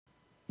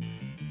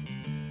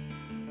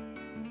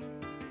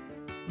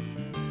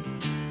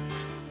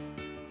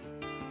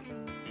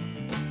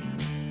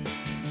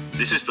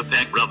This is the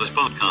Pack Brothers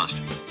Podcast.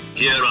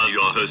 Here are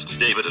your hosts,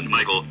 David and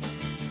Michael.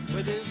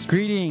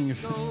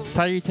 Greetings,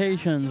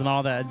 salutations, and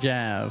all that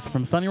jazz.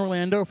 From sunny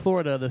Orlando,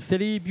 Florida, the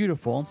city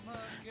beautiful,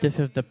 this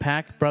is the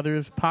Pack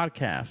Brothers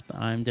Podcast.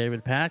 I'm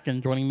David Pack,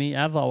 and joining me,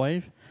 as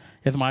always,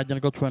 is my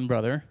identical twin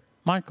brother,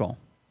 Michael.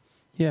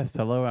 Yes,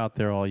 hello out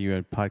there, all you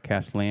at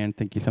Podcast Land.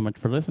 Thank you so much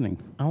for listening.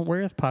 Oh,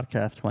 where is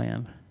Podcast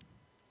Land?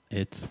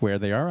 It's where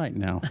they are right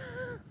now,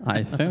 I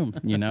assume.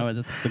 You know,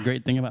 that's the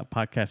great thing about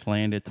Podcast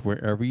Land. It's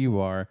wherever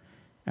you are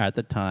at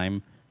the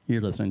time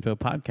you're listening to a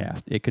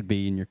podcast. It could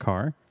be in your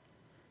car.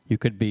 You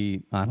could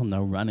be, I don't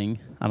know, running.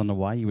 I don't know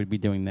why you would be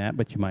doing that,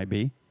 but you might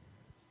be.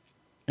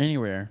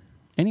 Anywhere,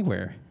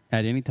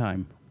 at any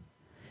time.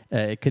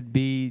 It could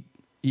be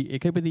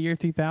the year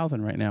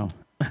 2000 right now.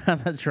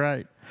 That's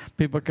right.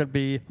 People could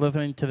be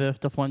listening to this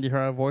just wanting to hear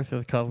our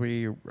voices because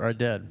we are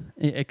dead.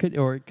 It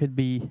could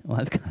be, well,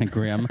 that's kind of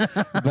grim.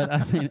 But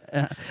I mean,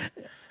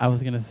 I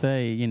was going to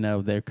say, you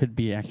know, there could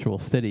be an actual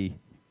city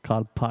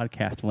called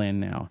Podcast Land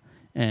now.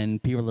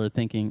 And people are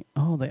thinking,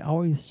 oh, they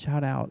always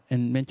shout out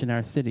and mention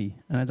our city.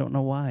 And I don't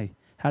know why.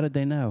 How did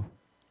they know?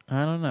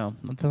 I don't know.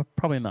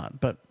 Probably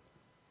not. But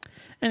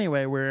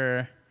anyway,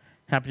 we're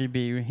happy to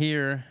be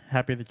here.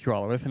 Happy that you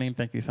all are listening.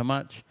 Thank you so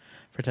much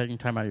for taking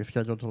time out of your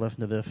schedule to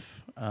listen to this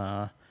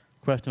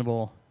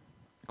questionable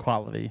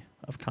quality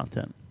of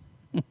content.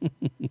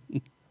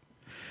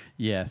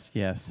 Yes.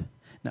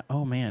 Now,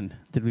 oh, man,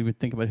 did we even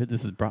think about who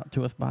this is brought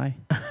to us by?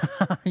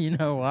 You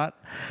know what?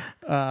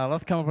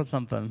 Let's come up with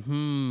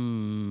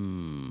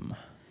something.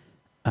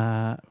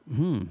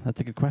 That's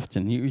a good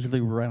question.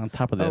 Usually we're right on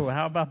top of this. Oh,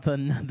 how about the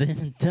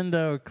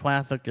Nintendo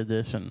Classic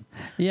Edition?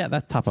 Yeah,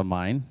 that's top of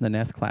mind, the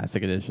NES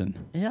Classic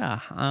Edition. Yeah.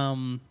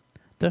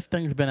 This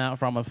thing's been out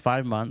for almost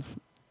 5 months,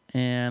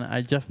 and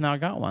I just now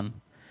got one.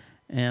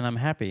 And I'm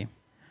happy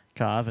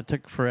because it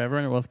took forever,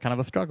 and it was kind of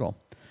a struggle.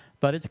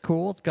 But it's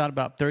cool. It's got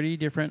about 30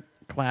 different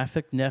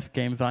classic NES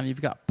games on.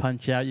 You've got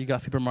Punch-Out, you've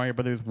got Super Mario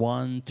Brothers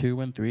 1,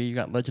 2, and 3, you've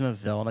got Legend of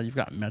Zelda, you've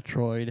got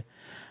Metroid,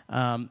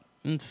 and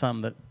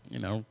some that, you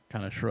know,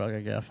 kind of shrug,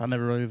 I guess. I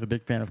never really was a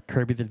big fan of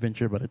Kirby's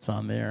Adventure, but it's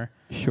on there.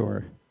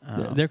 Sure.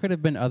 There could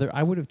have been other.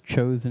 I would have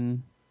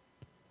chosen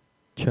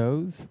a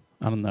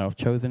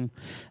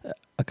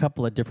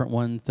couple of different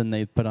ones than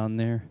they put on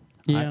there.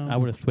 Yeah. I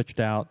would have switched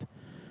out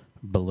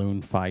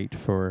Balloon Fight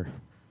for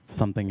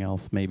something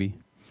else, maybe.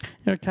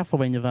 You know,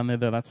 Castlevania's on there,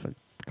 though. That's a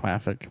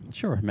classic.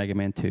 Sure, Mega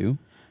Man 2.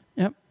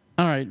 Yep.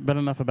 All right, but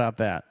enough about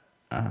that.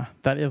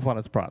 That is what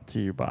it's brought to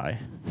you by.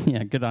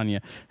 Yeah, good on you.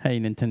 Hey,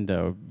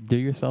 Nintendo, do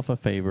yourself a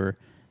favor.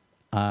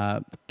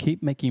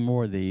 Keep making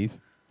more of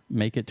these.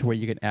 Make it to where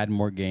you can add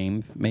more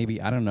games.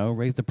 Maybe, I don't know,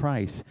 raise the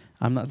price.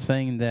 I'm not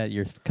saying that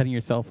you're cutting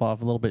yourself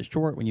off a little bit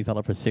short when you sell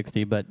it for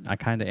 $60, but I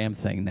kind of am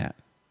saying that.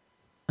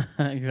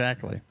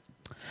 Exactly.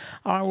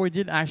 We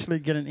did actually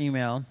get an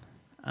email.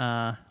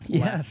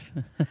 Yes.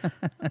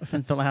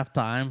 Since the last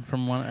time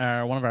from one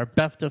of our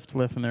bestest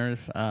listeners,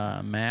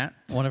 Matt.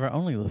 One of our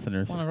only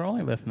listeners.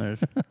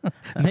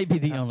 Maybe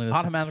the only listener.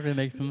 Automatically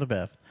makes him the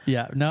best.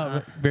 Yeah,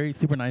 no, very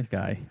super nice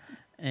guy.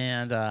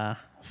 And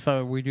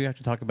so we do have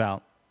to talk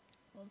about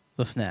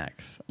the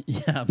snacks.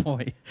 Yeah,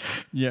 boy.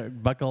 Yeah,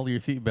 buckle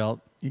your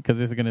seatbelt because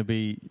this is going to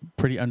be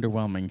pretty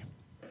underwhelming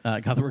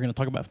because we're going to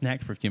talk about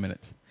snacks for a few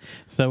minutes.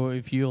 So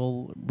if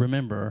you'll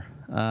remember,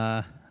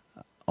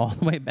 all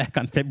the way back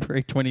on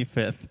February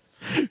 25th,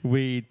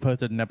 we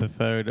posted an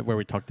episode where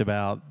we talked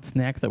about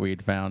snacks that we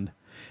had found.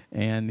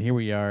 And here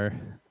we are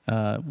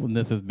when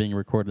this is being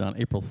recorded on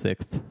April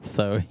 6th.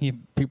 So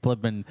people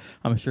have been,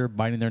 I'm sure,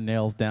 biting their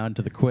nails down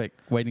to the quick,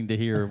 waiting to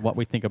hear what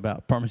we think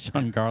about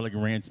Parmesan garlic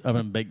ranch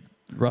oven-baked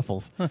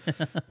Ruffles.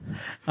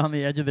 On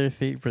the edge of their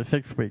seat for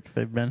 6 weeks.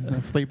 They've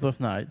been sleepless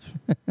nights.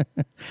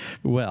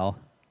 Well,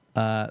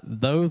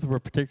 those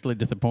were particularly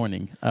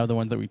disappointing, the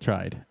ones that we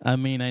tried. I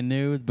mean, I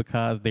knew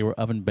because they were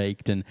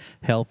oven-baked and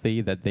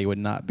healthy that they would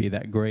not be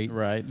that great.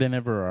 Right, they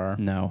never are.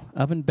 No.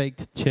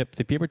 Oven-baked chips,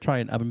 if you ever try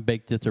an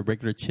oven-baked, just a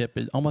regular chip,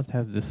 it almost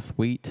has this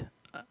sweet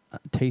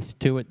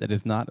taste to it that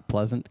is not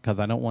pleasant because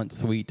I don't want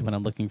sweet when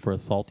I'm looking for a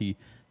salty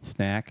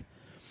snack.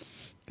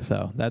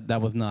 So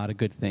that was not a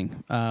good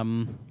thing.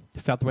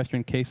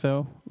 Southwestern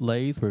queso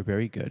Lay's were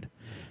very good.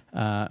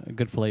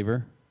 Good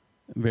flavor.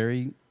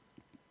 Very,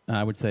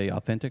 I would say,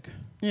 authentic.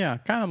 Yeah,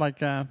 kind of like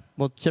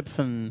chips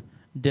and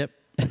dip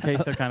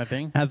queso kind of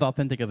thing. As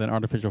authentic as an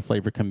artificial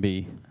flavor can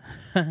be.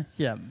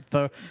 Yeah.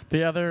 So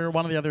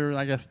one of the other,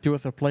 I guess,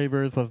 do-it-yourself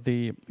flavors was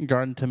the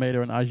garden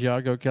tomato and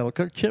Asiago kettle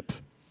cooked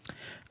chips.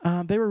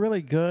 They were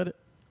really good,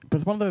 but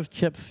it's one of those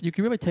chips you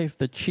can really taste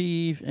the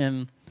cheese,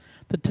 and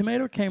the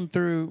tomato came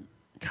through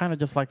kind of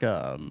just like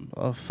a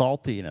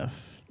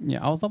saltiness. Yeah,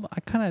 I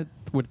kind of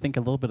would think a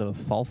little bit of a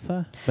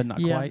salsa, but not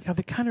quite. Yeah, because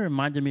it kind of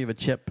reminded me of a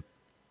chip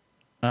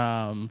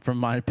from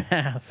my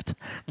past.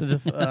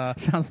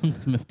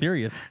 Sounds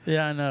mysterious.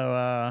 Yeah, I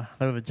know.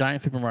 There was a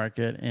giant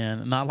supermarket,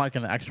 and not like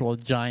an actual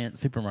giant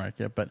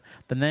supermarket, but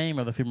the name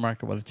of the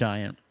supermarket was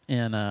Giant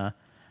in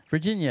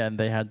Virginia, and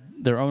they had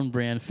their own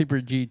brand, Super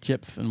G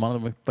chips, and one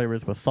of the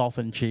flavors was salsa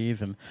and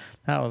cheese, and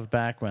that was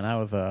back when I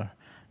was a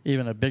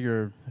even a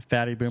bigger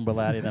fatty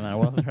boombalatti than I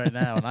was right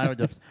now, and I would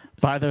just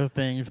buy those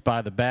things,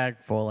 buy the bag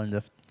full, and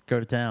just go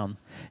to town.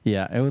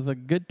 Yeah, it was a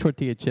good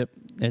tortilla chip.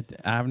 I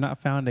have not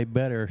found a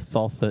better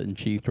salsa and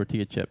cheese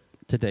tortilla chip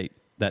to date.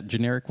 That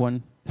generic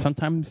one,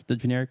 sometimes the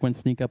generic ones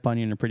sneak up on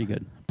you and are pretty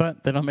good.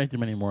 But they don't make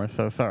them anymore,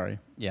 so sorry.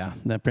 Yeah,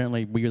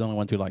 apparently we were the only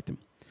ones who liked them.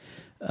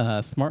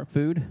 Smart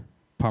Food,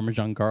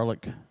 Parmesan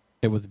garlic.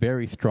 It was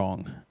very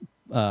strong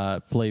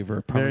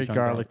flavor. Very Parmesan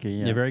garlicky,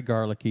 yeah. very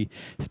garlicky.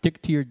 Stick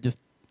to your just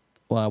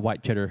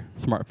white cheddar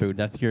Smart Food.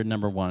 That's your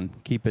number one.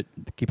 Keep it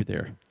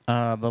there.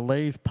 The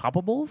Lay's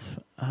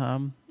Poppables,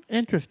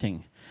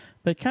 interesting.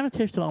 They kind of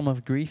tasted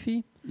almost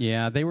greasy,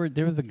 Yeah, there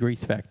was a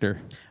grease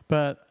factor.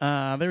 but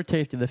they were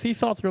tasty. The sea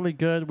salt's really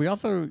good. We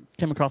also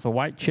came across a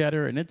white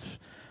cheddar, and it's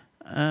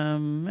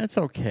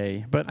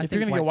okay. But I if you're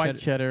think going to get white white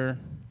cheddar,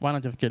 why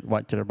not just get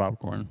white cheddar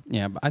popcorn?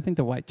 Yeah, but I think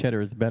the white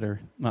cheddar is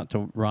better, not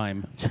to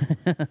rhyme.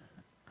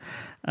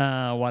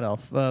 What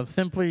else?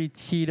 Simply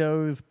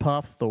Cheetos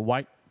Puffs, the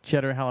white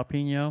cheddar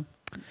jalapeno.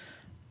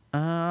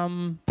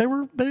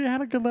 They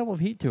had a good level of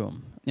heat to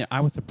them. Yeah,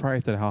 I was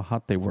surprised at how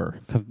hot they were,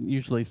 because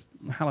usually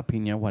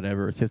jalapeno,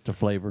 whatever, it's just a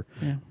flavor.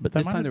 Yeah, But that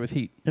this might time have- there was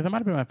heat. Yeah, that might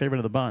have been my favorite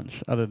of the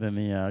bunch, other than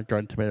the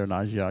garden tomato and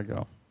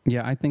Asiago.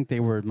 Yeah, I think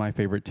they were my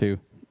favorite too.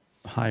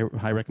 High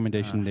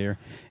recommendation there.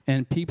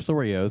 And Peeps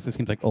Oreos. It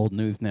seems like old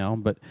news now,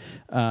 but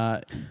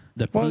the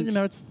Well, pink,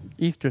 it's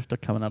Easter still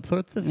coming up, so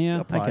it's yeah,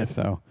 applies. I guess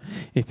so.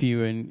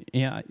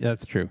 Yeah,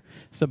 that's true.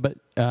 So, but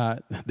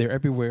they're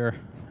everywhere.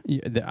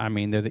 I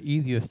mean, they're the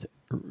easiest,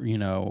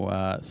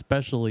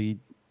 especially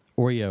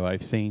Oreo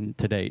I've seen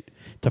to date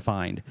to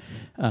find.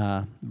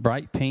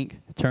 Bright pink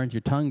turns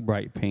your tongue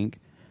bright pink,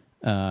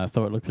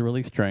 so it looks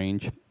really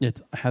strange.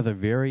 It has a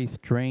very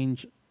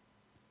strange,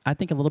 I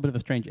think a little bit of a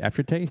strange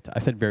aftertaste. I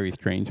said very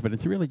strange, but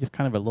it's really just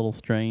kind of a little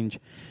strange,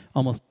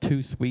 almost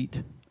too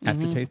sweet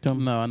aftertaste to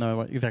them. No, I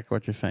know exactly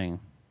what you're saying.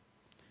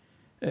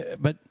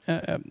 But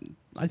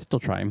I'd still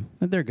try them.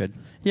 They're good.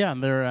 Yeah,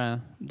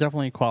 they're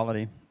definitely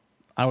quality.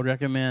 I would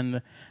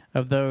recommend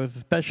of those,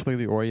 especially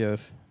the Oreos.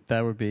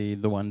 That would be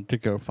the one to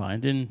go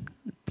find, and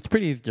it's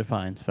pretty easy to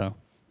find. So,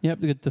 Yep,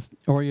 get the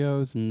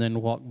Oreos and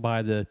then walk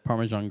by the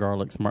Parmesan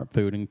garlic Smart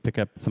Food and pick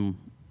up some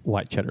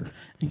white cheddar.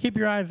 and keep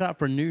your eyes out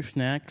for new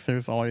snacks.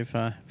 There's always,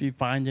 if you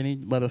find any,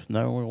 let us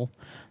know. We'll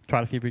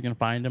try to see if we can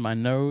find them. I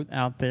know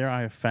out there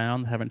I have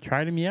found, haven't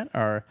tried them yet,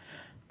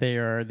 they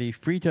are the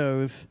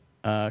Fritos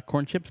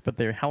corn chips, but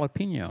they're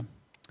jalapeno.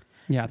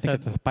 Yeah, I think So-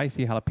 it's a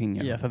spicy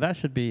jalapeno. Yeah, so that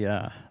should be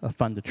a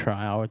fun to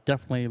try. I would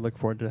definitely look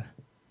forward to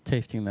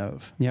tasting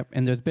those. Yep,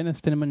 and there's been a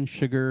cinnamon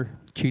sugar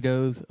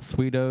Cheetos,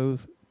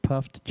 Sweetos,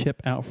 puffed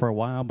chip out for a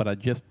while, but I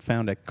just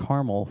found a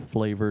caramel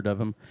flavored of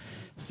them.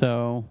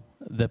 So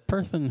the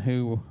person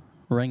who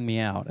rang me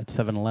out at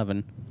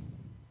 7-Eleven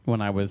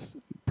when I was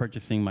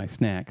purchasing my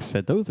snacks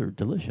said, those are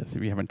delicious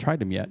if you haven't tried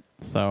them yet.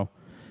 So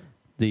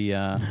the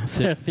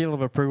Seal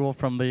of approval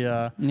from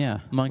the yeah.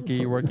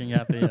 monkey working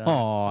at the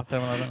Aw.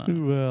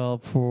 7-Eleven. Well,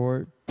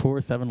 poor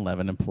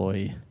 7-Eleven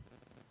employee.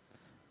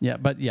 Yeah,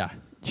 but yeah,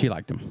 she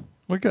liked them.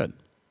 We're good.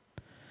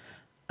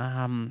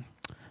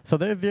 So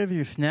there's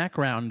your snack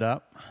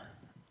roundup.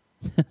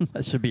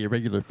 That should be a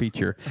regular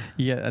feature.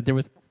 Yeah, there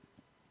was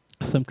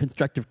some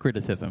constructive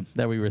criticism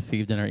that we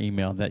received in our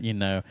email that,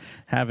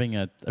 having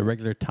a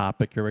regular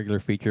topic, a regular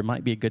feature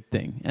might be a good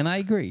thing. And I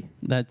agree.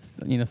 That's,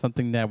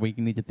 something that we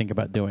need to think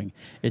about doing.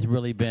 It's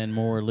really been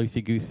more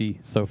loosey-goosey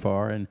so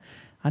far, and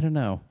I don't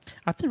know.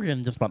 I think we're going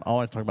to just about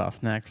always talk about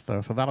snacks,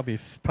 though, so that'll be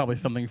probably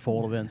something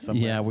folded in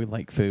somewhere. Yeah, we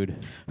like food.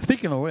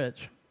 Speaking of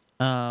which,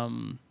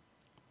 some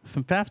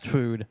fast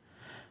food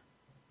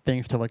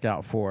things to look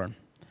out for.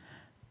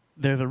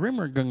 There's a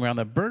rumor going around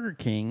that Burger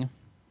King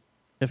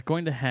is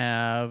going to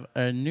have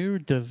a new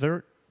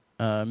dessert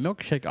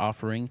milkshake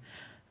offering,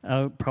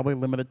 probably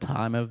limited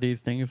time, as these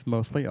things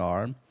mostly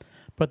are.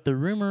 But the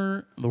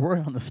word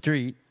on the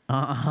street,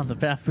 on the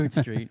fast food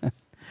street,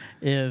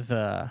 is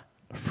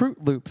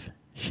Fruit Loops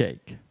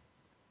shake.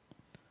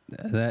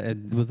 Was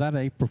that an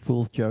April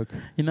Fool's joke?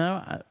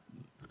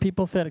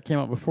 People said it came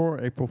out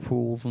before April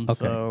Fool's, and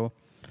Okay.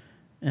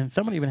 and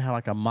someone even had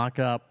like a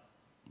mock-up,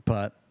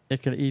 but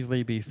it could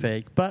easily be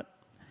fake. But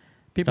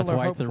people That's are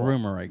why hopeful. it's a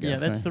rumor, I guess. Yeah,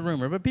 that's right? the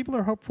rumor. But people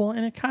are hopeful,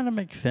 and it kind of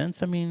makes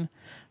sense. I mean,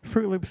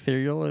 Fruit Loop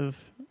cereal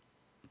is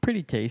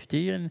pretty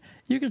tasty, and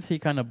you can see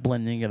kind of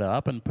blending it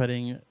up and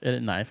putting it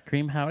in ice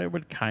cream, how it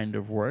would kind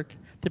of work.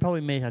 They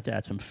probably may have to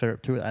add some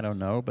syrup to it. I don't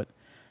know, but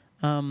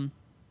I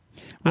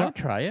would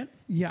try it.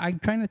 Yeah, I'm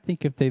trying to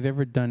think if they've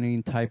ever done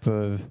any type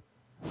of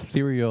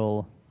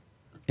cereal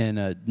in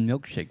a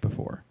milkshake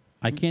before.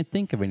 I can't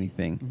think of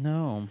anything.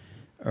 No.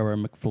 Or a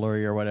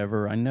McFlurry or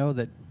whatever. I know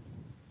that,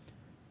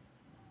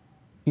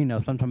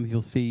 sometimes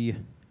you'll see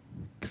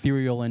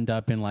cereal end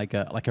up in like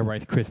a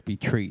Rice Krispie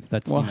treat.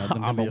 That's Well, the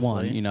number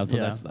one. obviously, So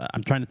yeah. that's.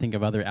 I'm trying to think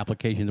of other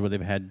applications where they've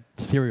had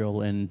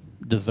cereal in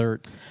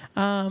desserts.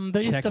 They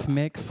used Chex to-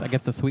 Mix. I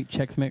guess the sweet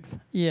Chex Mix.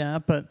 Yeah,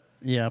 but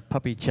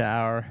puppy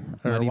chow or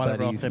Muddy whatever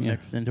Buddies, else they yeah.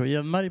 mixed into it.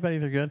 Yeah, Muddy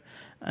Buddies are good.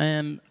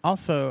 And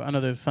also, I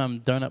know there's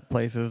some donut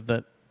places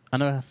that I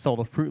know it sold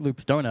a Fruit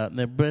Loops donut, and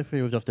it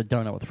basically was just a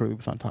donut with Fruit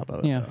Loops on top of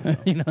it. Yeah, So.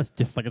 it's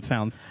just like it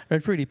sounds. Or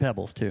Fruity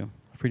Pebbles, too.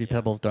 Fruity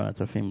Pebbles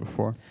donuts I've seen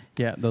before.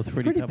 Yeah, those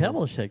Fruity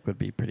Pebbles shake would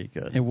be pretty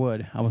good. It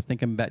would. I was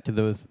thinking back to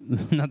those,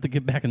 not to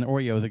get back in the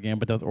Oreos again,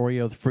 but those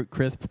Oreos Fruit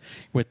Crisp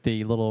with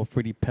the little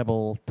Fruity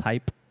Pebble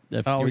type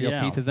of cereal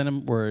pieces in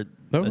them were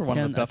those were one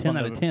of the best 10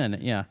 out of 10,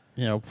 yeah.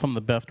 You know, some of the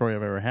best Oreo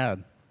I've ever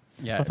had.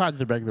 Yeah. Besides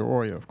the regular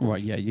Oreo, of course.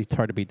 Right, yeah, it's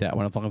hard to beat that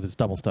one as long as it's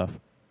double stuff.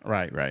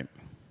 Right.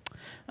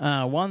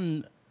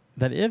 One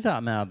that is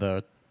out now,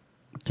 though,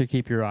 to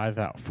keep your eyes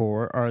out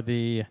for are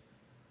the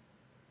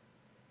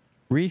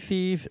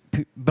Reese's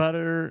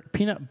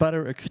Peanut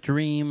Butter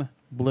Extreme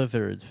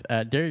Blizzards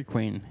at Dairy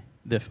Queen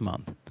this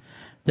month.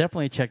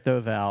 Definitely check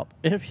those out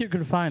if you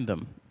can find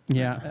them.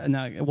 Yeah.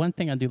 Now, one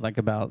thing I do like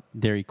about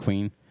Dairy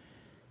Queen,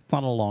 it's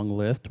not a long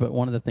list, but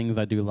one of the things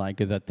I do like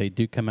is that they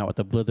do come out with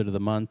a Blizzard of the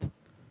Month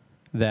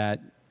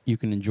that you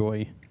can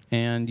enjoy.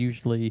 And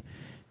usually,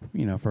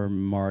 you know, for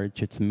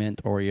March, it's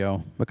mint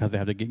Oreo because they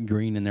have to get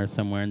green in there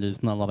somewhere, and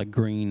there's not a lot of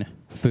green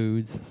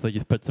foods, so they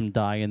just put some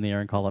dye in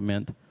there and call it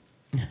mint.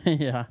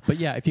 Yeah. But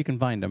yeah, if you can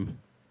find them.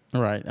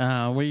 Right.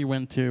 We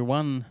went to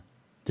one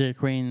Dairy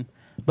Queen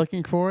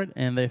looking for it,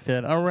 and they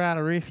said, "Oh, we're out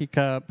of Reese's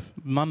cups."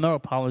 No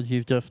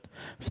apologies, just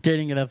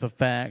stating it as a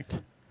fact.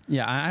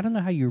 Yeah, I don't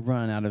know how you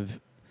run out of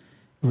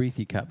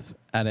Reese's cups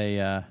at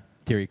a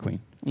Dairy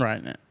Queen.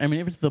 Right. I mean,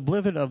 if it's the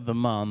Blizzard of the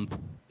month,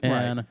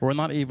 and we're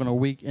not even a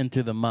week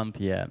into the month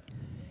yet.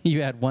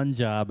 You had one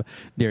job,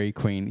 Dairy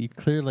Queen.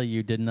 Clearly,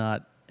 you did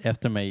not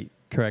estimate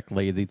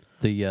correctly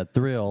the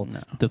thrill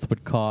this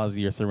would cause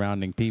your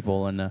surrounding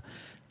people and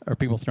or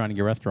people surrounding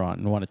your restaurant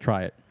and want to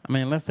try it. I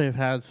mean, unless they've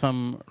had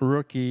some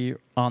rookie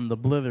on the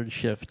Blizzard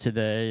shift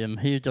today, and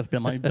he's just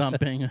been like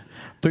dumping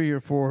 3 or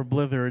 4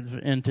 Blizzards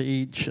into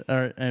each,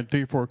 or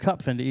 3 or 4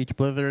 cups into each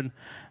Blizzard,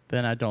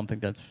 then I don't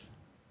think that's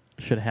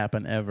should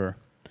happen ever.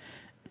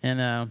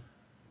 And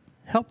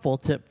helpful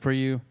tip for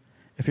you: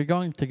 if you're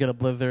going to get a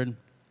Blizzard,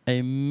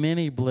 a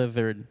mini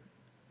Blizzard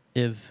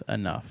is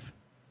enough.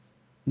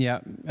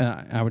 Yeah,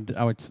 I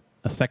would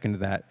second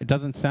that. It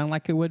doesn't sound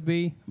like it would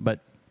be,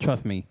 but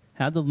trust me,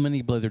 have the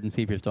mini Blizzard and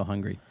see if you're still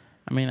hungry.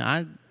 I mean,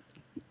 I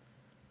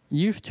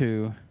used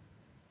to,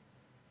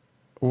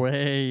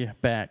 way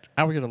back,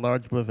 I would get a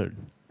large Blizzard,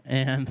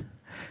 and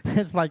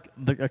it's like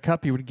a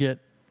cup you would get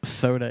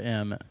soda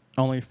in,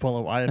 only full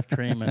of ice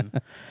cream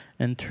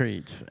and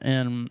treats.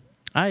 And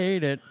I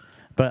ate it,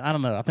 but I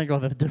don't know. I think I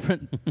was at a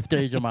different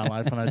stage of my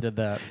life when I did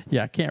that.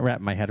 Yeah, I can't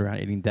wrap my head around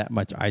eating that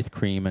much ice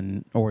cream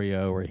and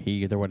Oreo or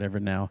Heath or whatever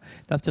now.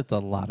 That's just a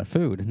lot of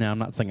food. Now, I'm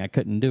not saying I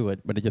couldn't do it,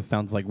 but it just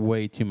sounds like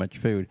way too much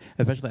food,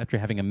 especially after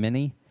having a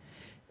mini.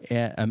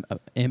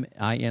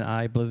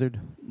 M-I-N-I Blizzard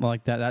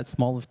like that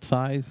smallest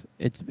size,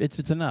 it's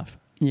enough.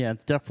 Yeah,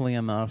 it's definitely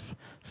enough.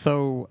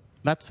 So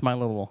that's my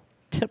little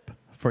tip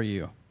for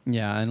you.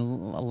 Yeah, and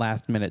a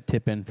last minute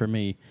tip in for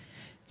me.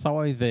 It's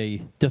always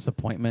a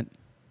disappointment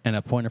and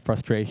a point of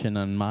frustration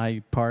on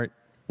my part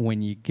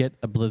when you get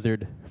a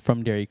Blizzard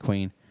from Dairy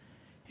Queen,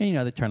 and you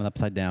know they turn it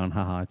upside down.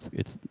 Haha,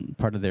 it's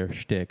part of their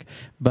shtick,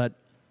 but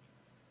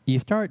you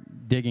start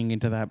digging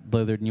into that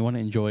Blizzard and you want to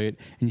enjoy it,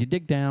 and you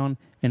dig down,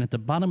 and at the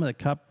bottom of the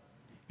cup,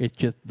 it's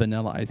just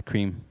vanilla ice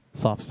cream,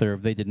 soft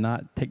serve. They did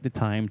not take the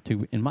time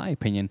to, in my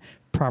opinion,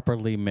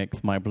 properly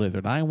mix my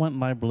Blizzard. I want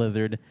my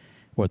Blizzard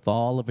with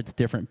all of its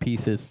different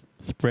pieces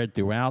spread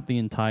throughout the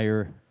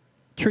entire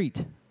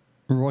treat,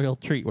 royal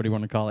treat, what do you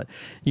want to call it?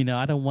 You know,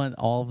 I don't want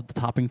all of the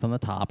toppings on the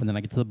top, and then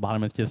I get to the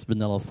bottom, it's just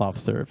vanilla soft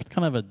serve. It's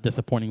kind of a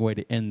disappointing way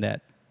to end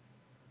that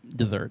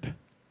dessert.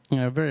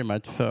 Yeah, very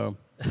much so.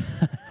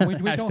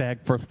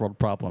 Hashtag first world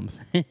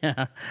problems.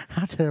 Yeah.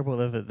 How terrible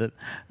is it that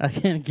I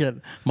can't get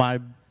my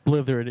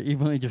Blizzard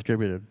evenly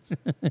distributed?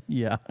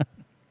 Yeah.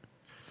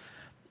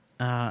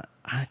 I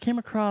came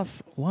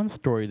across one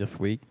story this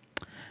week,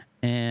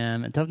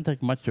 and it doesn't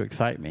take much to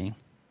excite me,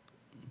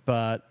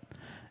 but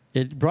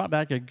it brought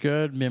back a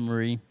good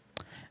memory,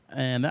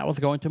 and that was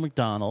going to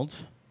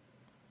McDonald's,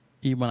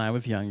 even when I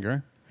was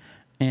younger,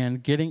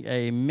 and getting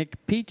a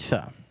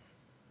McPizza.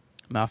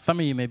 Now, some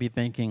of you may be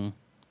thinking,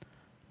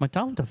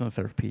 McDonald's doesn't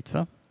serve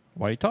pizza.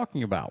 What are you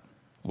talking about?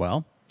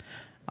 Well,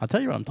 I'll tell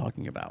you what I'm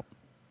talking about.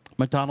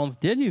 McDonald's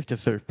did used to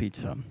serve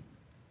pizza.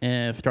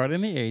 And it started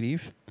in the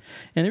 80s.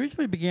 And it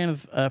originally began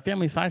as a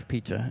family-sized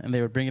pizza. And they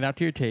would bring it out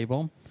to your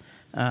table.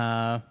 See,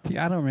 I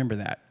don't remember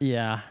that.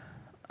 Yeah.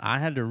 I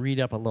had to read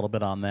up a little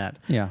bit on that.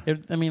 Yeah.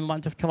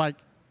 Just like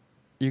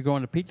you're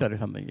going to Pizza Hut or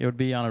something. It would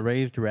be on a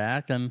raised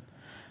rack, and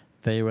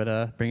they would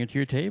bring it to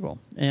your table.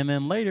 And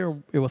then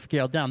later, it was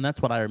scaled down.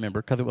 That's what I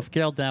remember, because it was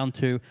scaled down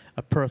to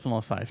a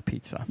personal-sized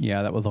pizza.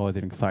 Yeah, that was always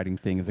an exciting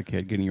thing as a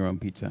kid, getting your own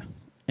pizza.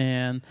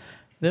 And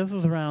this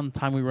was around the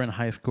time we were in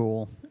high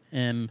school,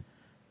 and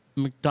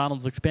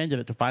McDonald's expanded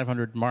it to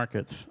 500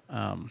 markets,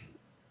 or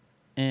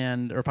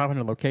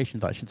 500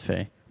 locations, I should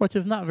say, which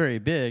is not very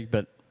big,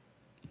 but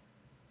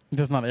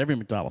it's not every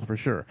McDonald's for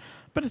sure.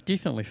 But it's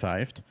decently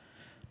sized.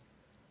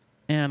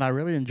 And I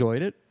really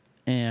enjoyed it,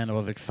 and I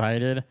was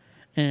excited.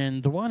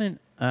 And the one in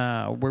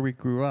where we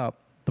grew up,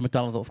 the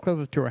McDonald's that was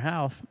closest to our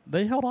house,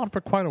 they held on for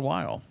quite a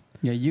while.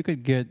 Yeah, you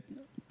could get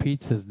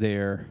pizzas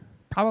there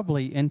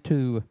probably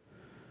into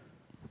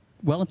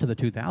the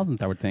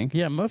 2000s, I would think.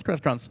 Yeah, most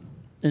restaurants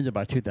ended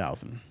by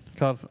 2000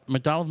 because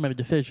McDonald's made a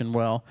decision.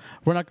 Well,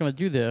 we're not going to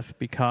do this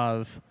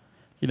because,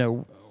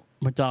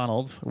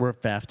 McDonald's, we're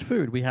fast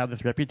food. We have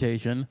this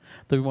reputation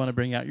that we want to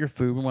bring out your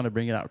food. We want to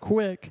bring it out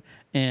quick.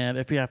 And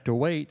if you have to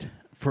wait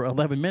for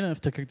 11 minutes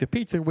to cook the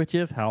pizza, which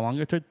is how long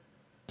it took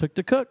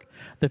to cook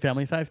the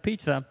family-sized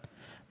pizza,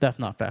 that's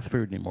not fast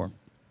food anymore.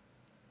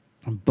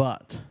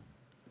 But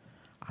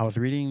I was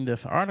reading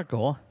this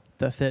article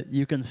that said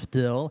you can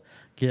still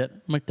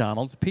get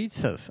McDonald's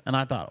pizzas. And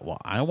I thought, well,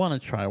 I want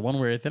to try one.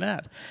 Where is it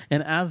at?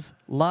 And as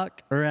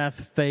luck or as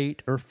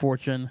fate or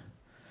fortune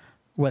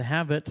would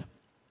have it,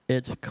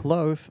 it's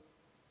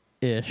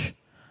close-ish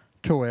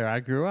to where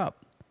I grew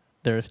up.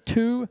 There's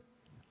 2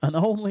 and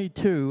only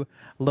 2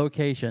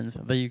 locations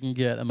that you can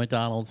get a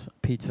McDonald's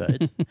pizza.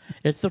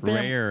 It's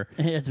rare.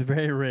 It's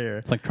very rare.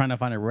 It's like trying to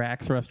find a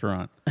Rax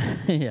restaurant.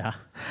 Yeah.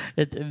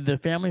 The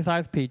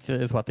family-sized pizza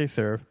is what they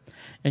serve.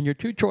 And your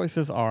 2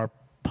 choices are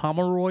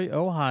Pomeroy,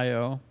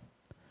 Ohio,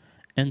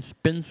 and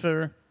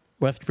Spencer,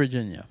 West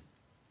Virginia.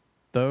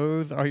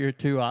 Those are your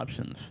 2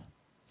 options.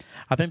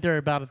 I think there are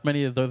about as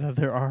many of those as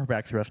there are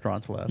Rax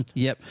restaurants left.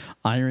 Yep.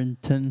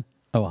 Ironton,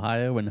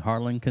 Ohio, and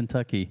Harlan,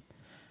 Kentucky.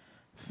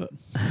 So,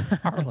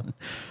 Harlan.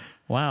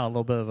 Wow, a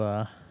little bit of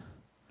a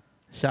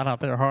shout out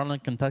there, Harlan,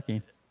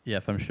 Kentucky.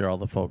 Yes, I'm sure all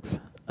the folks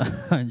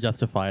in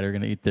Justified are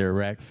going to eat their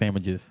Rax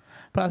sandwiches.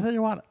 But I'll tell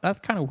you what, that's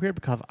kind of weird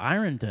because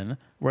Ironton,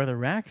 where the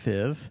Rax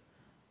is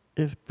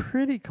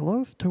pretty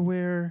close to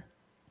where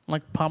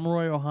like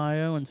Pomeroy,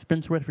 Ohio, and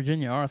Spencer, West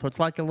Virginia are. So it's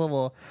like a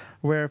little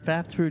where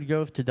fast food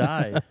goes to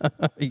die.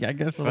 Yeah, I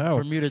guess so.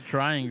 Bermuda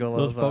Triangle.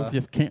 Those folks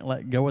just can't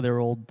let go of their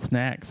old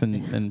snacks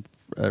and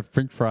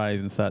French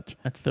fries and such.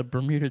 That's the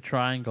Bermuda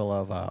Triangle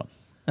of.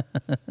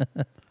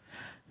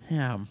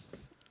 Yeah,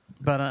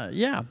 but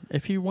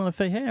if you want to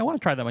say, hey, I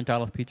want to try that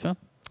McDonald's pizza,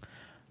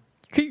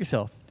 treat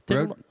yourself.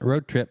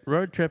 Road trip.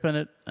 Road trip in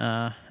it,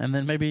 and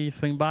then maybe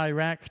swing by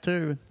Rax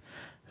too.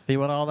 See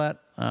what all that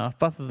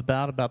fuss is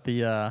about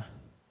the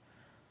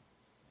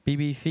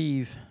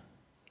BBC's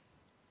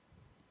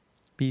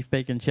beef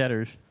bacon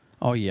cheddars.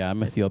 Oh yeah, I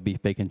miss the old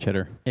beef bacon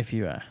cheddar. If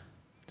you're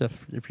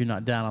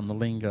not down on the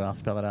lingo, I'll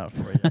spell it out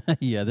for you.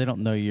 Yeah, they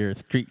don't know your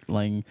street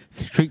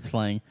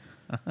slang.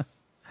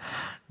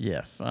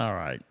 Yes. All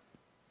right.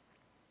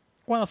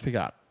 What else we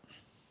got?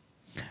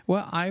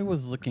 Well, I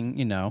was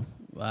looking,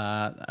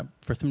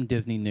 for some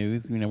Disney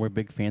news. We're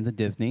big fans of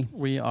Disney.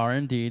 We are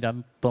indeed. I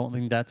don't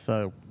think that's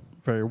a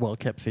very well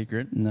kept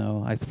secret.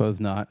 No, I suppose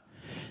not.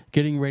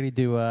 Getting ready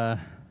to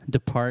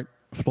depart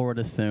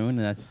Florida soon, and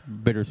that's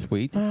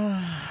bittersweet.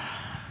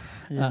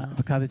 Yeah.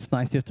 Because it's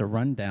nice just to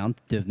run down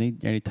to Disney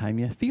anytime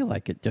you feel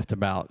like it, just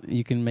about.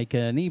 You can make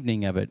an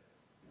evening of it.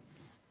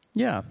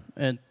 Yeah,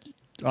 and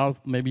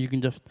maybe you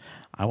can just,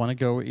 I want to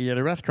go eat at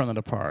a restaurant at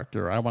a park,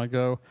 or I want to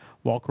go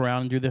walk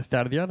around and do this,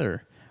 that, or the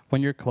other.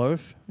 When you're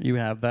close, you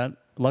have that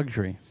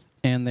luxury.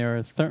 And there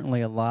are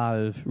certainly a lot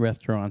of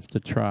restaurants to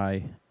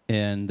try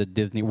in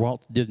the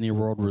Walt Disney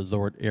World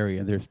Resort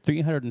area. There's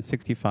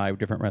 365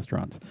 different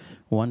restaurants,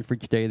 one for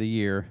each day of the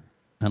year,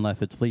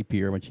 unless it's leap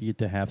year, which you get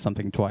to have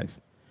something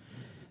twice.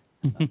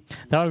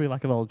 That would be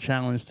like a little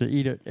challenge to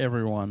eat at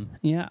everyone.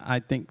 Yeah, I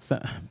think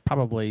so.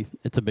 Probably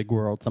it's a big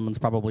world. Someone's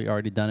probably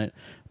already done it.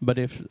 But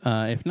if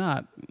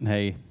not,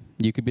 hey,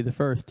 you could be the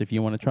first if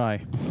you want to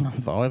try.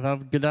 It's always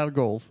good to have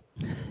goals.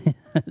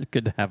 It's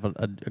good to have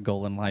a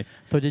goal in life.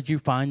 So did you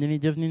find any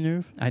Disney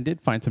news? I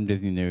did find some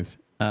Disney news.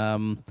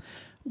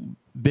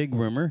 Big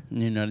rumor,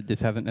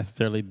 this hasn't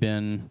necessarily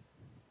been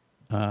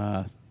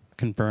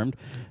confirmed,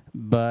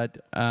 but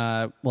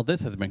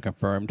this has been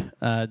confirmed.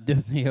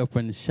 Disney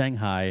opened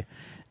Shanghai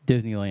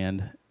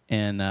Disneyland,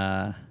 and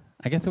I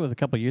guess it was a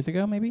couple of years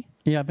ago, maybe.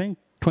 Yeah, I think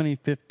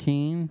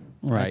 2015.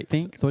 Right. I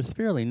think So it's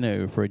fairly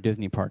new for a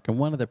Disney park, and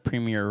one of the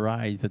premier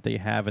rides that they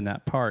have in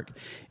that park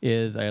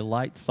is a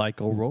light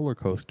cycle roller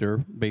coaster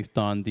based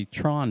on the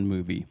Tron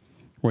movie,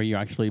 where you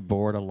actually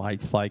board a light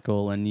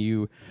cycle and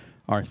you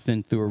are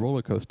sent through a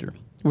roller coaster,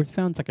 which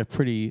sounds like a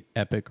pretty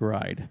epic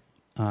ride.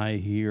 I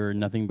hear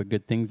nothing but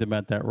good things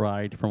about that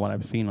ride from what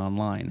I've seen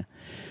online.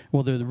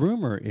 Well, the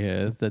rumor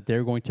is that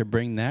they're going to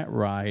bring that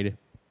ride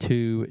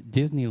to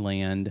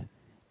Disneyland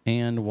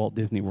and Walt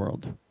Disney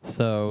World.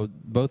 So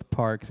both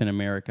parks in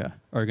America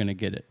are going to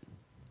get it.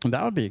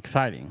 that would be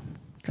exciting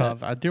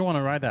because I do want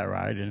to ride that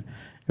ride, and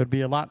it would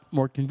be a lot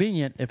more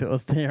convenient if it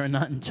was there and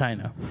not in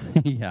China.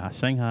 Yeah,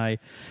 Shanghai.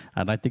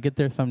 I'd like to get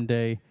there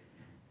someday,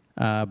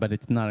 but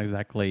it's not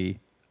exactly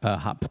a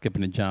hop, skip,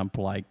 and a jump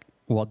like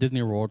Walt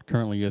Disney World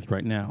currently is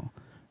right now.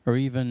 Or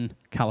even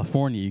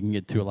California you can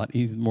get to a lot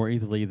more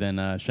easily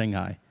than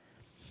Shanghai.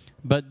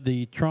 But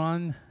the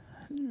Tron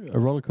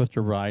roller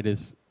coaster ride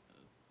is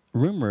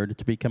rumored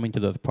to be coming to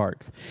those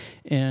parks.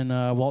 In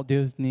Walt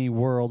Disney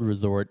World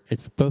Resort,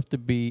 it's supposed to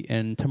be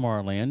in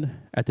Tomorrowland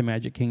at the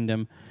Magic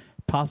Kingdom,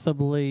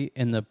 possibly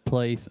in the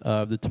place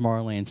of the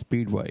Tomorrowland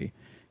Speedway,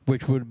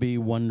 which would be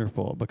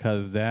wonderful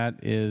because that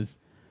is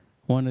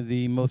one of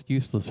the most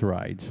useless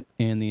rides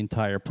in the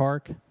entire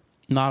park.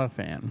 Not a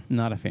fan.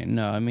 Not a fan.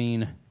 No, I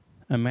mean,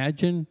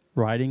 imagine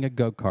riding a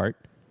go-kart,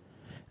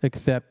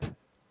 except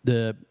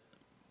the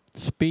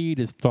speed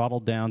is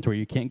throttled down to where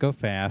you can't go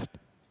fast,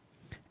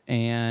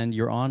 and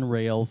you're on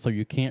rails, so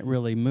you can't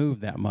really move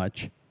that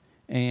much,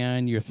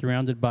 and you're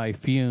surrounded by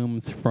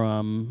fumes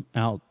from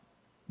out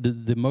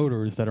the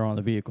motors that are on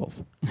the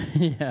vehicles.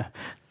 Yeah,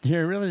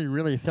 you're really,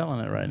 really selling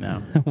it right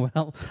now.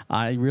 Well,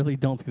 I really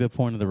don't see the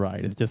point of the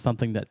ride. It's just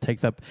something that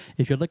takes up.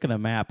 If you look at a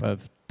map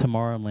of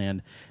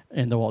Tomorrowland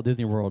and the Walt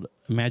Disney World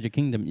Magic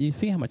Kingdom, you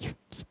see how much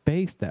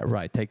space that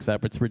ride takes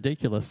up. It's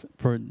ridiculous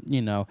for,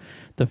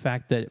 the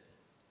fact that,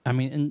 I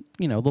mean,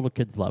 and, little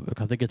kids love it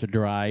because they get to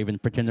drive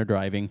and pretend they're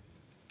driving.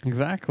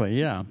 Exactly,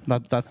 yeah.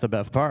 That's the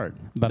best part.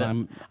 But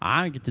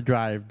I get to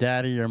drive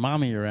daddy or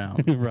mommy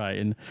around. Right,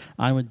 and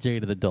I'm a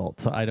jaded adult,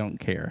 so I don't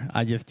care.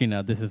 I just,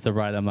 this is the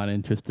ride I'm not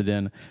interested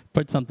in.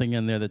 Put something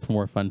in there that's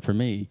more fun for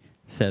me,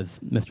 says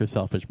Mr.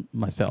 Selfish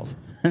myself.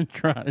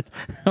 Right.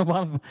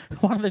 Why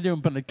are they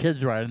doing putting a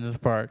kids ride in this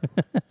park?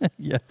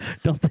 Yeah,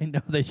 don't they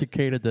know they should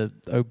cater to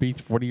obese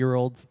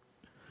 40-year-olds?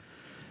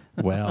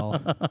 Well,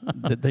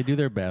 they do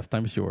their best,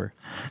 I'm sure.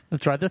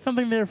 That's right. There's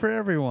something there for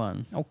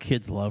everyone. Oh,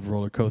 kids love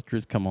roller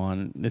coasters. Come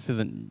on. This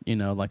isn't,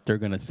 like they're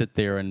going to sit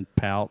there and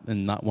pout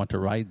and not want to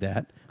ride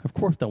that. Of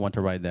course they'll want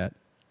to ride that.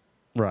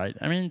 Right.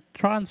 I mean,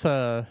 Tron's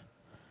a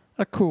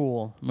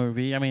cool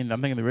movie. I mean,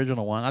 I'm thinking the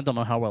original one. I don't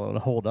know how well it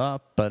would hold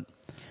up, but...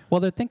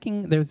 Well, they're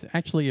thinking there's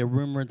actually a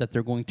rumor that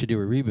they're going to do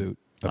a reboot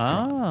of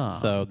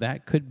Tron. So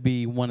that could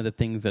be one of the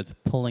things that's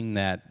pulling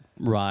that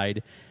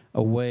ride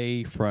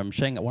away from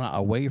Shanghai. Well, not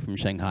away from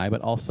Shanghai, but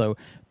also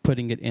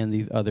putting it in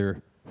these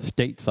other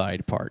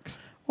stateside parks.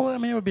 Well, I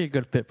mean, it would be a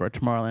good fit for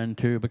Tomorrowland,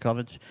 too, because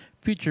it's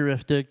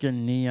futuristic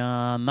and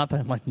neon. Not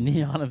that,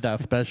 neon is that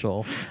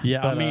special.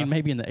 Yeah, but, I mean,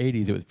 maybe in the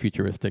 80s it was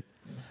futuristic.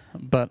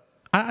 But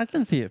I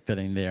can see it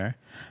fitting there.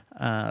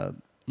 I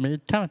mean,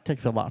 it kind of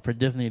takes a lot for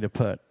Disney to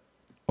put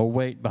a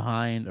weight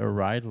behind a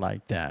ride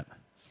like that.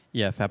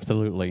 Yes,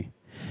 absolutely.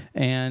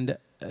 And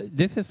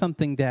this is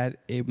something that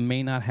it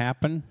may not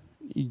happen.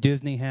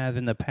 Disney has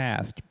in the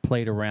past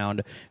played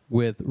around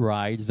with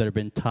rides that have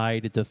been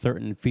tied to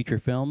certain feature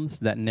films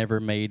that never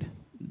made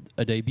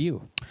a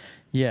debut.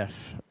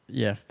 Yes,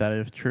 that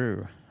is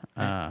true.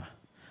 I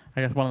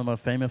guess one of the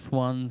most famous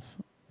ones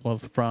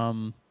was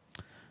from,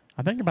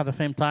 I think about the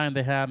same time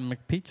they had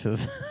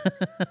McPizzas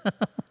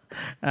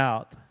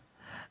out,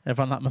 if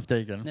I'm not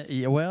mistaken.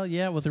 Yeah, well,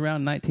 yeah, it was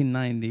around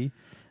 1990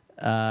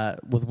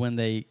 was when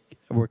they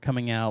were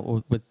coming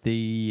out with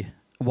the...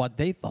 what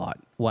they thought,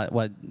 what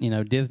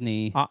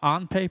Disney...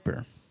 On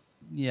paper.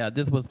 Yeah,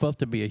 this was supposed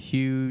to be a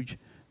huge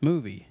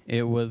movie.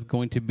 It was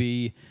going to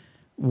be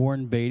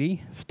Warren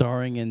Beatty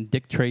starring in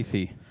Dick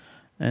Tracy.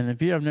 And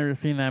if you have never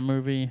seen that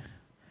movie,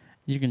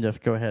 you can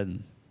just go ahead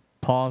and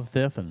pause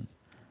this and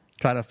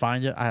try to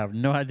find it. I have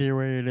no idea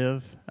where it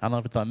is. I don't know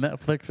if it's on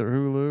Netflix or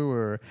Hulu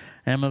or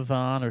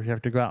Amazon or if you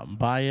have to go out and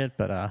buy it,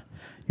 but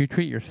you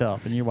treat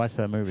yourself and you watch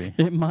that movie.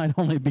 It might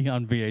only be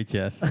on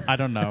VHS. I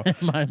don't know.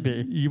 It might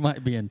be. You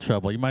might be in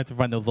trouble. You might have to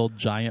find those old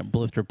giant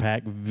blister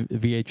pack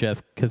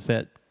VHS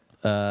cassette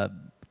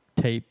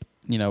tape,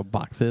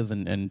 boxes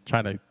and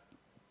try to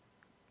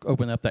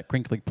open up that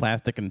crinkly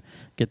plastic and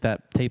get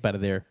that tape out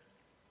of there.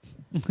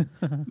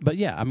 But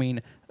yeah, I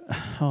mean,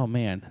 oh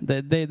man,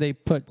 they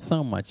put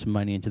so much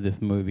money into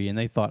this movie, and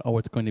they thought, oh,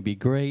 it's going to be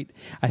great.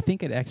 I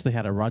think it actually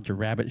had a Roger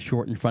Rabbit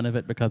short in front of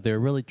it because they were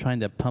really trying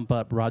to pump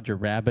up Roger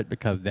Rabbit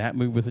because that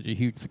movie was such a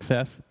huge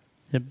success.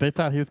 Yeah, they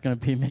thought he was going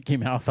to be Mickey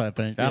Mouse, I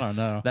think. I don't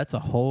know. That's a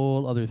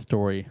whole other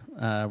story,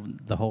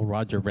 the whole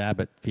Roger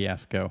Rabbit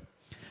fiasco.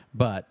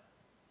 But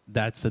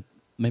that's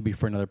maybe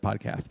for another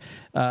podcast.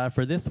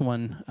 For this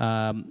one,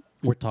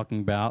 we're talking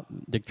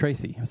about Dick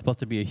Tracy. It was supposed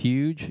to be a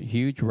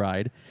huge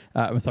ride.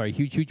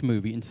 Huge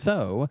movie. And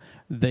so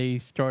they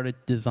started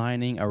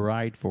designing a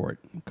ride for it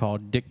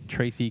called Dick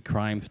Tracy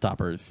Crime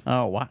Stoppers.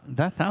 Oh, wow.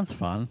 That sounds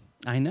fun.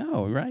 I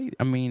know, right?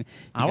 I mean,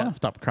 I want to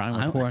stop crying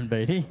with Warren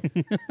Beatty.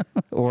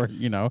 Or,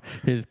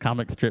 his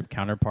comic strip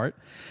counterpart.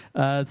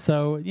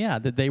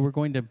 They were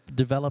going to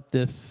develop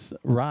this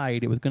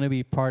ride. It was going to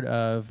be part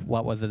of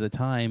what was at the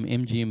time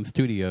MGM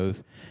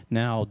Studios,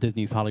 now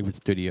Disney's Hollywood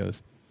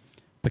Studios,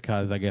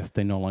 because I guess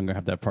they no longer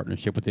have that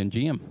partnership with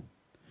MGM.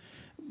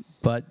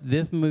 But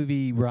this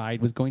movie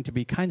ride was going to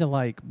be kind of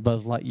like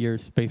Buzz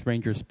Lightyear's Space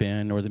Ranger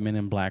Spin or the Men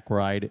in Black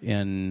ride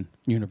in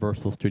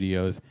Universal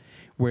Studios,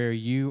 where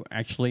you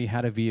actually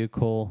had a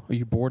vehicle, or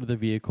you boarded the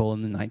vehicle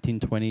in the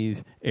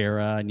 1920s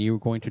era, and you were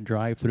going to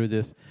drive through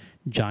this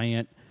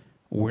giant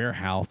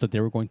warehouse that they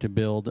were going to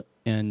build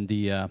in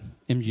the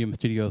MGM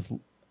Studios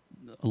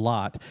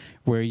lot,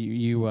 where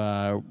you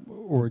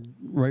were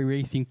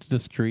racing through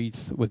the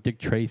streets with Dick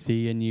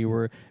Tracy, and you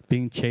were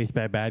being chased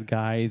by bad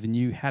guys, and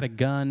you had a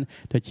gun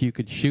that you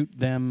could shoot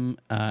them,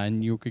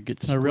 and you could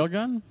get... A real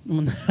gun?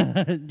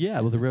 Yeah,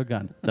 it was a real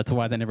gun. That's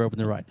why they never opened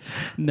the ride.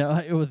 No,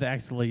 it was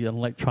actually an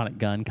electronic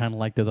gun, kind of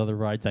like those other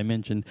rides I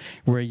mentioned,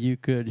 where you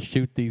could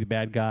shoot these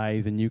bad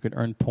guys, and you could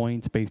earn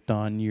points based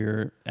on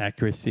your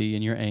accuracy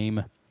and your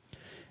aim.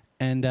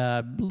 And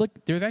look,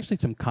 there's actually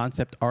some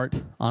concept art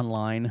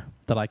online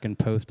that I can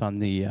post on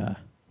the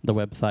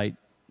website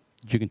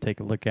that you can take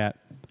a look at,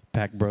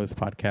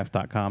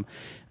 packbrospodcast.com,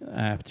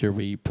 after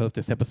we post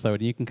this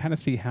episode. And you can kind of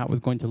see how it was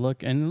going to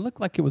look. And it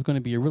looked like it was going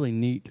to be a really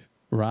neat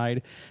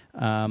ride.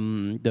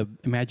 The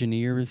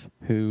Imagineers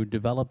who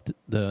developed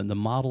the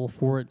model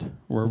for it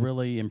were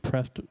really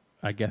impressed,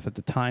 I guess, at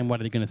the time.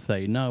 What are they going to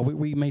say? No,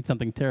 we made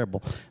something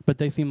terrible. But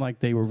they seemed like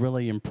they were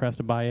really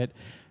impressed by it.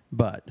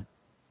 But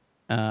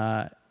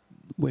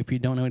if you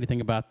don't know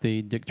anything about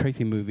the Dick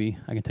Tracy movie,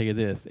 I can tell you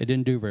this. It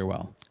didn't do very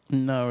well.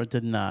 No, it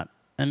did not.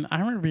 And I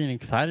remember being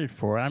excited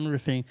for it. I remember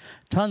seeing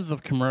tons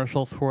of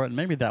commercials for it. And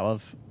maybe that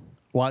was,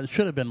 well, it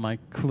should have been my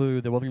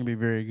clue that it wasn't going to be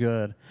very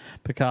good.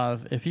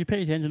 Because if you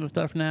pay attention to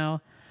stuff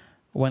now,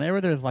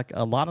 whenever there's like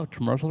a lot of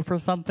commercials for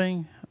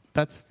something,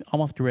 that's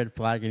almost a red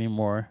flag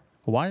anymore.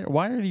 Why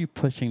are you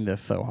pushing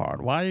this so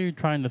hard? Why are you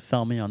trying to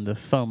sell me on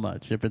this so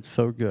much if it's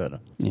so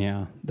good?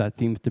 Yeah, that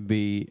seems to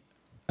be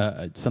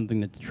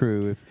something that's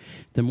true. If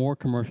the more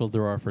commercials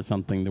there are for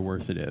something, the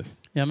worse it is.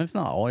 Yeah, I mean, it's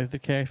not always the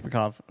case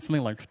because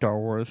something like Star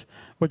Wars,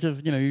 which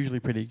is, usually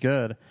pretty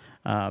good,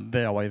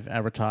 they always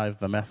advertise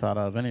the mess out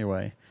of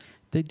anyway.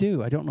 They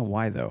do. I don't know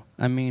why, though.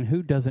 I mean,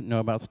 who doesn't know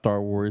about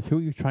Star Wars? Who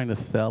are you trying to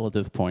sell at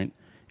this point?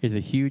 It's a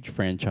huge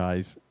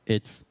franchise.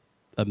 It's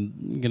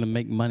going to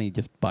make money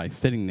just by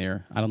sitting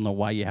there. I don't know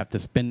why you have to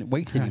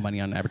waste any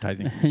money on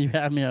advertising. You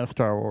have me at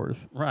Star Wars.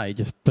 Right.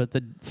 Just put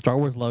the Star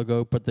Wars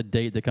logo, put the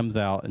date that comes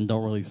out, and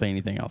don't really say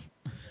anything else.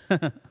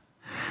 But,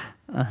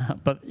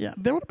 yeah,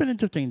 that would have been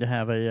interesting to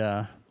have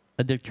a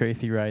Dick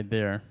Tracy ride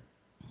there.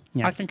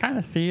 Yeah. I can kind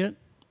of see it.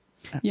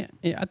 Yeah,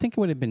 I think it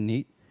would have been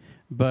neat.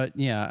 But,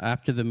 yeah,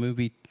 after the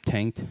movie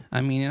tanked,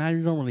 I mean, and I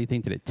don't really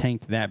think that it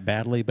tanked that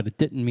badly, but it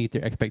didn't meet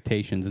their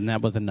expectations, and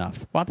that was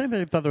enough. Well, I think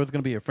they thought there was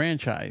going to be a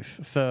franchise,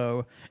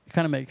 so it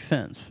kind of makes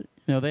sense.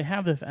 They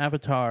have this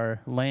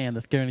Avatar land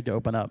that's going to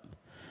open up.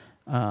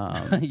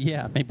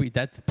 Yeah, maybe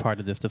that's part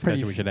of this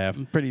discussion we should have.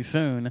 Pretty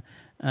soon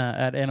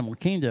at Animal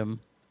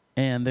Kingdom.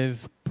 And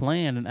there's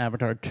planned an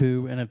Avatar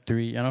 2 and a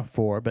 3 and a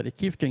 4, but it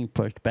keeps getting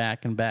pushed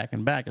back and back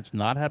and back. It's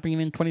not happening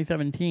in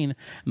 2017,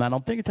 and I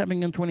don't think it's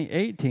happening in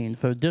 2018,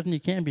 so Disney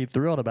can't be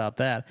thrilled about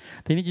that.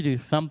 They need to do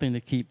something to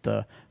keep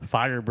the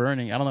fire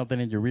burning. I don't know if they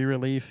need to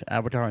re-release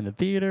Avatar in the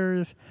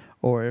theaters,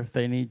 or if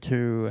they need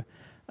to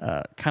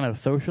kind of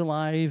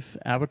socialize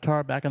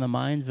Avatar back in the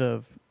minds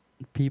of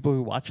people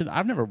who watch it.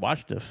 I've never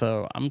watched it,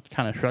 so I'm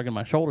kind of shrugging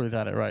my shoulders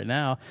at it right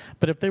now.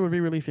 But if they would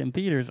re-release it in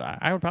theaters,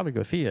 I would probably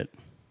go see it.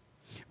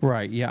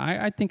 Right, yeah,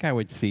 I think I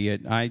would see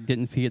it. I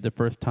didn't see it the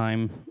first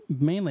time,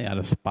 mainly out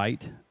of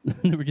spite.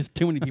 There were just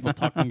too many people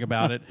talking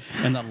about it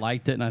and that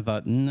liked it, and I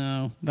thought,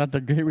 no. That's a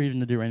great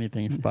reason to do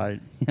anything, spite.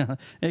 Yeah,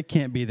 it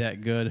can't be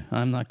that good.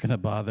 I'm not going to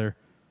bother.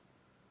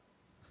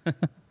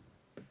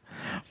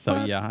 So,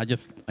 But, yeah,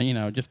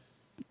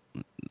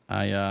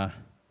 I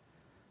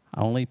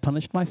only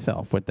punished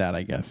myself with that,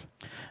 I guess.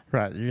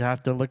 Right, you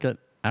have to look at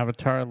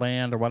Avatar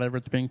Land or whatever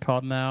it's being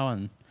called now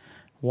and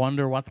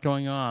wonder what's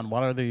going on.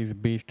 What are these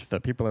beasts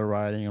that people are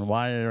riding, and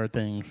why are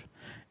things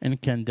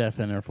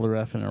incandescent or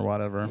fluorescent or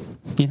whatever?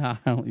 Yeah,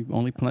 I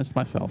only punished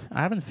myself.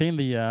 I haven't seen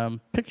the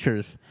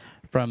pictures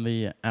from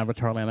the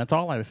Avatar Land. That's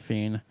all I've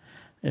seen.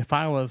 If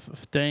I was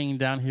staying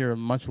down here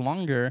much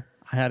longer,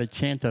 I had a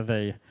chance as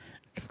a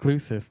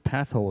exclusive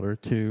pass holder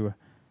to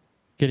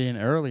get in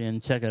early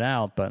and check it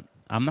out, but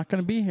I'm not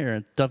going to be here.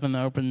 It doesn't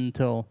open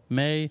until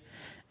May,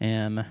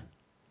 and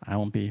I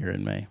won't be here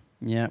in May.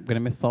 Yeah, I'm going to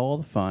miss all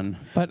the fun,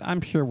 but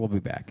I'm sure we'll be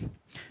back.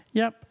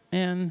 Yep,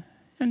 and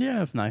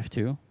Indiana's nice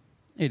too.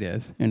 It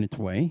is, in its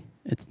way.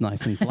 It's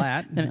nice and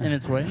flat. in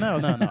its way. No.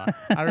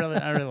 I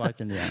really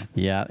like Indiana.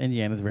 Yeah,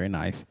 Indiana's very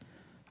nice.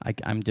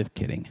 I'm just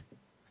kidding.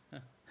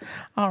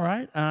 All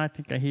right, I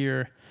think I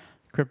hear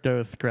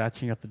Crypto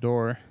scratching at the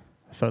door,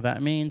 so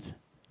that means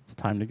it's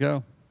time to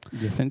go.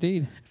 Yes,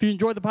 indeed. If you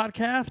enjoyed the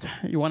podcast,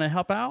 you want to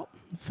help out,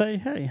 say,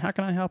 hey, how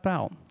can I help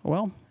out?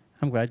 Well,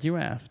 I'm glad you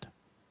asked.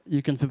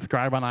 You can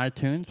subscribe on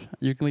iTunes.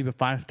 You can leave a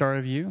 5-star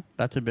review.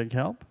 That's a big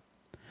help.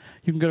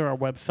 You can go to our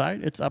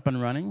website. It's up and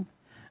running.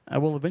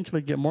 We'll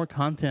eventually get more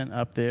content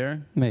up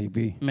there.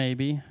 Maybe.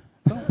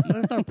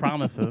 There's no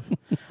promises.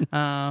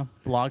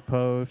 Blog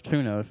posts,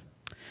 who knows.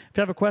 If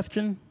you have a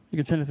question, you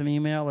can send us an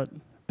email at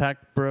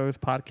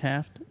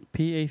packbrospodcast,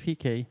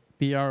 packbrospodcast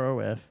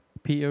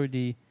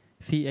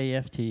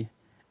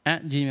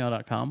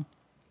 @gmail.com.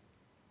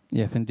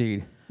 Yes,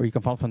 indeed. Or you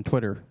can follow us on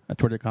Twitter at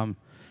twitter.com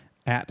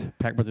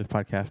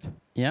 @PackBrothersPodcast.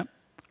 Yep.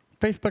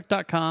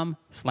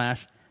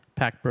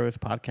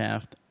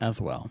 Facebook.com/PackBrosPodcast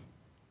as well.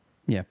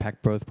 Yeah,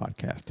 Pack Bros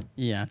Podcast.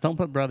 Yeah, don't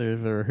put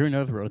brothers or who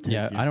knows where it'll take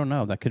you. I don't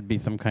know. That could be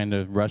some kind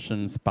of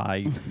Russian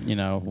spy,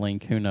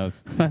 link. Who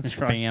knows? That's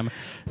Spam,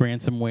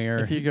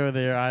 ransomware. If you go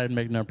there, I'd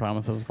make no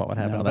promises of what would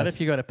happen. No, but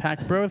if you go to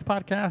Pack Bros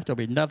Podcast, it'll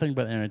be nothing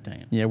but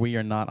entertaining. Yeah, we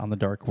are not on the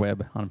dark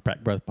web on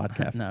Pack Bros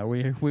Podcast. No,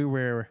 we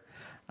wear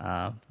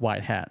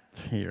white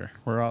hats here.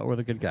 We're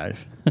the good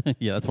guys.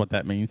 Yeah, that's what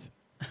that means.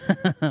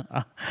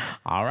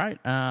 All right.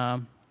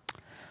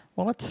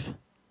 Well,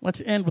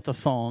 let's end with a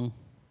song.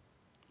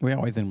 We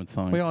always end with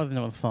songs. We always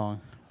know a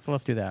song, so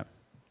let's do that.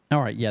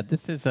 All right, yeah.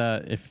 This is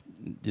if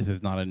this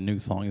is not a new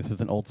song. This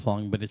is an old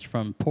song, but it's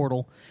from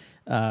Portal.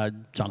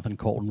 Jonathan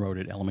Colton wrote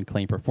it. Ellen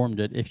McLean performed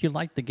it. If you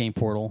like the game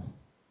Portal,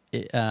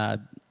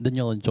 then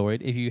you'll enjoy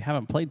it. If you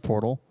haven't played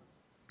Portal,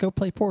 go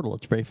play Portal.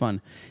 It's very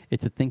fun.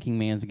 It's a thinking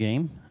man's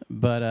game,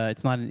 but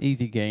it's not an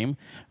easy game,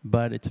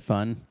 but it's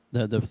fun.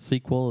 The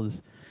sequel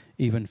is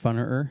even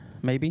funner,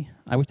 maybe.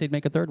 I wish they'd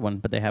make a third one,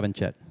 but they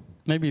haven't yet.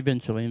 Maybe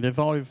eventually. There's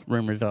always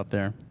rumors out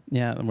there.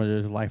 Yeah, where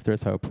there's life,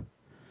 there's hope.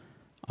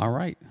 All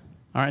right.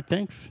 All right,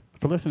 thanks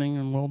for listening,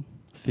 and we'll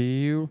see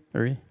you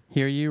or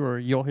hear you, or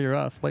you'll hear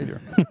us later.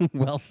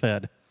 Well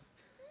said.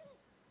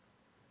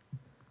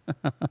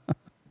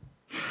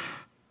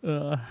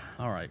 All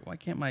right. Why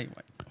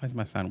is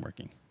my sound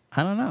working?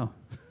 I don't know.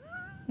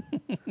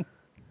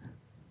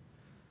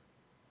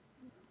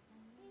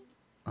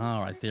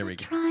 All right, there we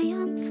go.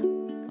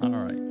 Triumph. All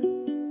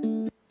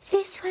right.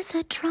 This was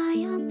a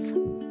triumph.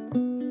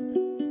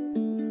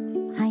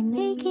 I'm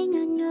making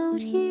a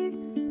note here,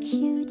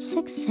 huge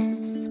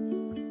success.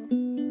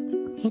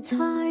 It's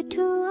hard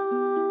to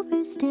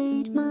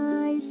overstate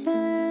my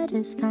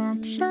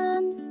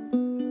satisfaction.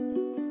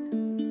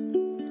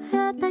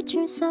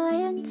 Aperture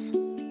science.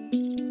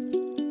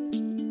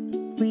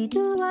 We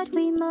do what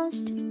we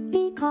must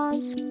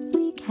because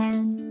we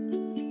can.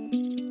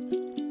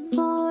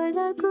 For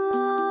the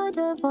good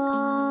of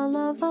all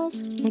of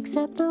us,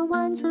 except the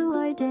ones who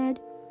are dead.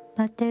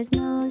 But there's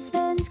no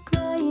sense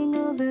crying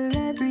over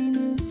every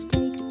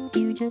mistake.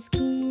 You just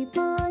keep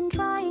on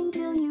trying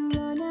till you